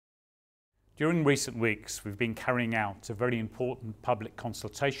During recent weeks, we've been carrying out a very important public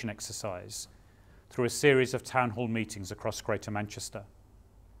consultation exercise through a series of town hall meetings across Greater Manchester.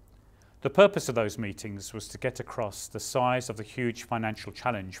 The purpose of those meetings was to get across the size of the huge financial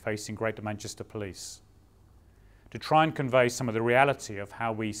challenge facing Greater Manchester Police, to try and convey some of the reality of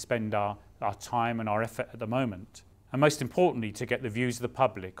how we spend our time and our effort at the moment, and most importantly to get the views of the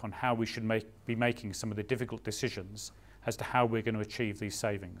public on how we should be making some of the difficult decisions as to how we're going to achieve these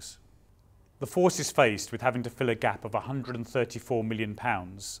savings. The force is faced with having to fill a gap of £134 million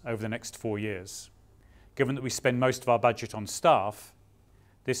over the next 4 years. Given that we spend most of our budget on staff,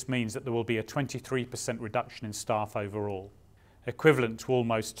 this means that there will be a 23% reduction in staff overall, equivalent to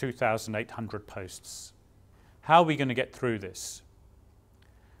almost 2,800 posts. How are we going to get through this?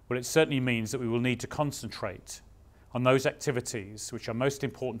 Well, it certainly means that we will need to concentrate on those activities which are most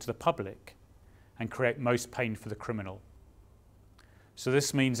important to the public and create most pain for the criminal. So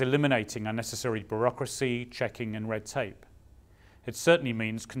this means eliminating unnecessary bureaucracy, checking and red tape. It certainly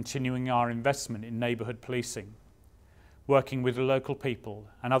means continuing our investment in neighbourhood policing, working with the local people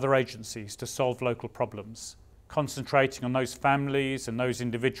and other agencies to solve local problems, concentrating on those families and those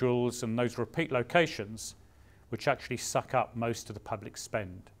individuals and those repeat locations which actually suck up most of the public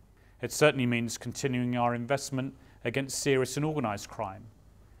spend. It certainly means continuing our investment against serious and organised crime,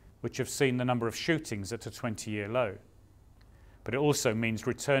 which have seen the number of shootings at a 20-year low. But it also means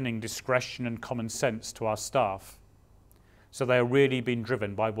returning discretion and common sense to our staff, so they are really being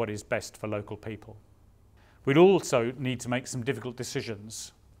driven by what is best for local people. We'd also need to make some difficult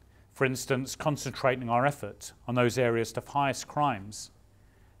decisions. For instance, concentrating our effort on those areas of highest crimes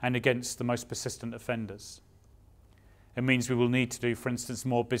and against the most persistent offenders. It means we will need to do, for instance,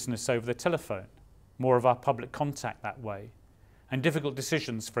 more business over the telephone, more of our public contact that way, and difficult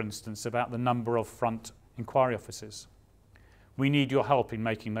decisions, for instance, about the number of front inquiry officers. We need your help in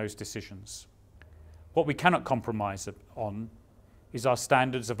making those decisions. What we cannot compromise on is our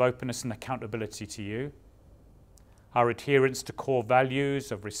standards of openness and accountability to you, our adherence to core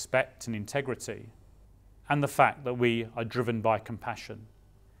values of respect and integrity, and the fact that we are driven by compassion,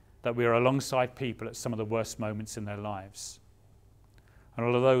 that we are alongside people at some of the worst moments in their lives. And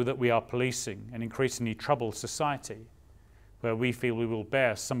although that we are policing an increasingly troubled society, where we feel we will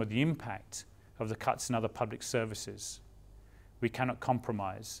bear some of the impact of the cuts in other public services, we cannot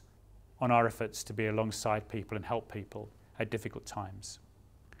compromise on our efforts to be alongside people and help people at difficult times.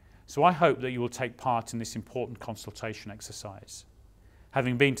 So I hope that you will take part in this important consultation exercise.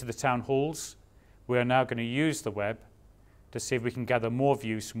 Having been to the town halls, we are now going to use the web to see if we can gather more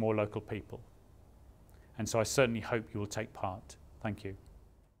views from more local people. And so I certainly hope you will take part. Thank you.